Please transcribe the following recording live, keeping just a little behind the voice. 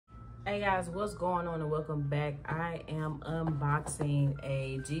Hey guys, what's going on and welcome back. I am unboxing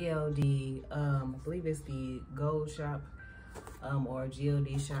a GLD, I believe it's the Gold Shop or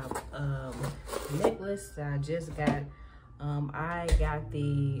GLD Shop necklace that I just got. I got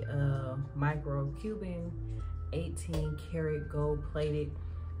the micro Cuban 18 karat gold plated.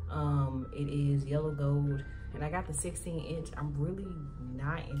 It is yellow gold and I got the 16-inch. I'm really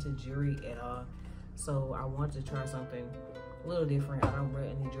not into jewelry at all, so I wanted to try something a little different. I don't wear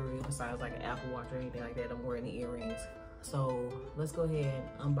any jewelry besides like an Apple Watch or anything like that. I don't wear any earrings. So let's go ahead,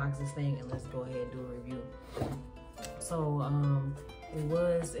 unbox this thing, and let's go ahead and do a review. So it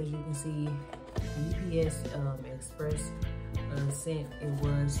was, as you can see, UPS Express sent. It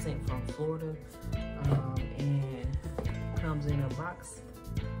was sent from Florida, and comes in a box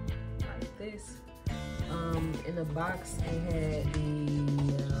like this. In the box it had the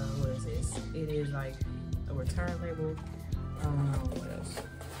what is this? It is like a return label. What else?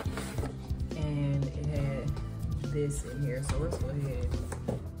 And it had this in here. So let's go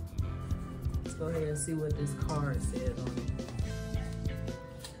ahead and see what this card says on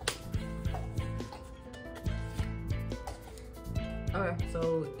it. Okay,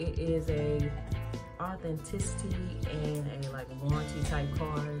 so it is a authenticity and a like warranty type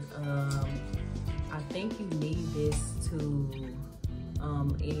card. I think you need this to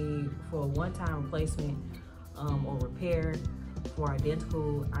for a one-time replacement or repair for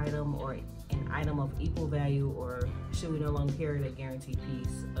identical item or an item of equal value, or should we no longer carry the guaranteed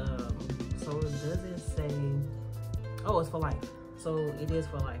piece. So it doesn't say, oh, it's for life. So it is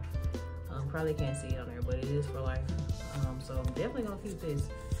for life. Probably can't see it on there, but it is for life. So I'm definitely gonna keep this.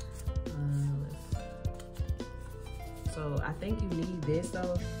 So I think you need this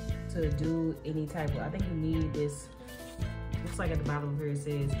though to do any type of, I think you need this. Looks like at the bottom here it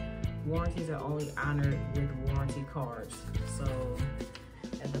says warranties are only honored with warranty cards. So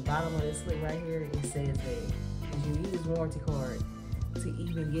at the bottom of this slip right here, it says that you need this warranty card to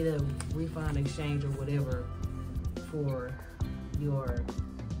even get a refund, exchange, or whatever for your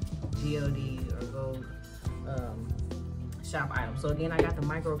GLD or gold shop item. So again, I got the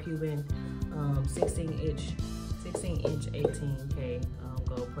micro Cuban 16-inch 18K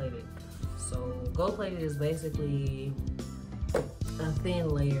gold plated. So gold plated is basically a thin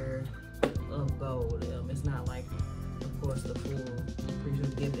layer of gold. It's not like, of course, the full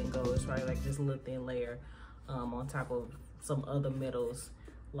precious gifting gold. It's probably like just a little thin layer on top of some other metals,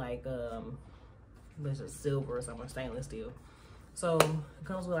 like let's just silver or something, stainless steel. So it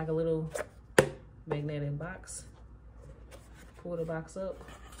comes with like a little magnetic box. Pull the box up.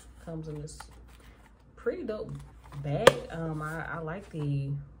 Comes in this pretty dope bag. I like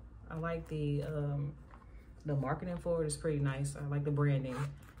the marketing for it. It's pretty nice. I like the branding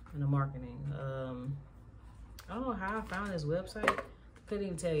and the marketing. I don't know how I found this website. Couldn't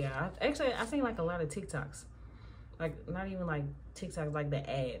even tell y'all. Actually, I seen like a lot of TikToks, like not even like TikToks, like the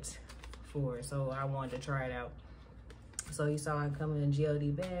ads for it. So I wanted to try it out. So you saw it come in a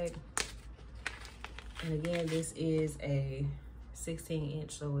GLD bag. And again, this is a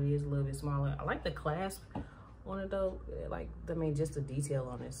 16-inch, so it is a little bit smaller. I like the clasp on it though. Like, I mean, just the detail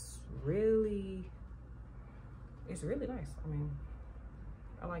on this really, it's really nice. I mean,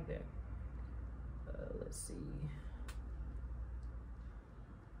 I like that. Let's see.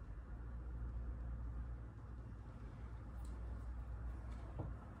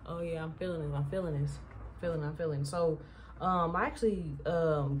 Oh yeah, I'm feeling it. I'm feeling this. I'm feeling. So, I actually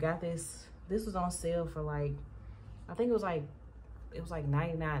got this. This was on sale for like, I think it was like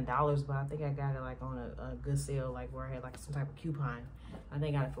 $99, but I think I got it like on a good sale, like where I had like some type of coupon. I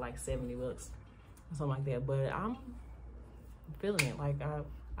think I got it for like 70 bucks, something like that. But I'm feeling it. Like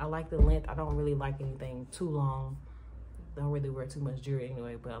I like the length. I don't really like anything too long. Don't really wear too much jewelry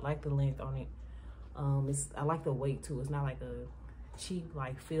anyway, but I like the length on it. I like the weight too. It's not like a cheap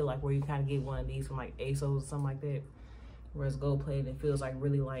like feel like where you kind of get one of these from like ASOS or something like that, where it's gold plated. It feels like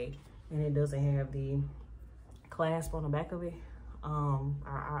really light, and it doesn't have the clasp on the back of it.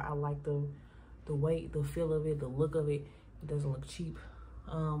 I like the weight, the feel of it, the look of it. It doesn't look cheap.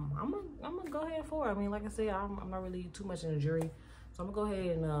 I'm gonna go ahead for it. I mean, like I said, I'm not really too much in the jewelry, so I'm gonna go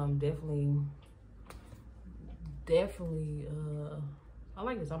ahead and definitely I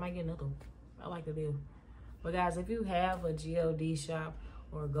like this. I might get another one. I like the deal. But guys, if you have a GLD shop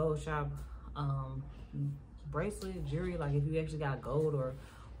or a gold shop bracelet, jewelry, like if you actually got gold or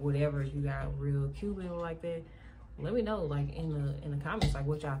whatever, if you got real Cuban or like that, let me know like in the comments like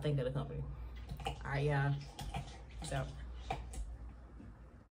what y'all think of the company. All right, y'all. Peace out.